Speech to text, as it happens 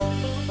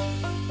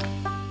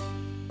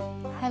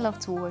love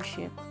to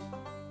worship.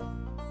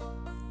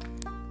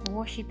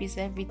 Worship is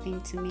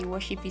everything to me.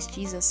 Worship is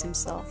Jesus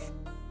himself.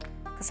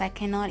 Because I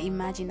cannot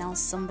imagine how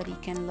somebody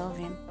can love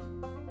him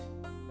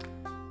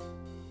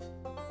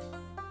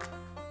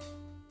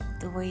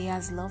the way he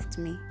has loved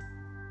me.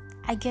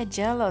 I get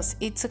jealous.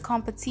 It's a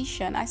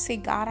competition. I say,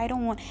 God, I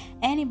don't want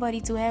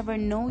anybody to ever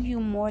know you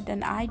more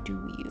than I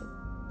do you.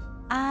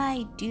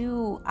 I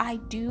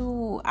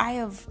do. I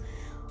have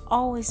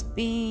always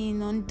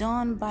been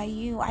undone by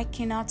you. I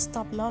cannot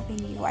stop loving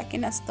you. I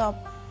cannot stop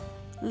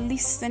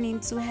listening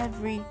to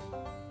every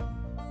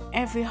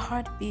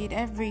heartbeat,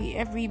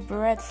 every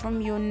breath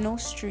from your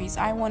nostrils.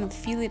 I want to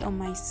feel it on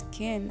my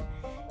skin.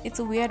 It's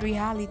a weird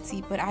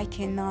reality, but I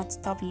cannot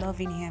stop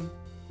loving him.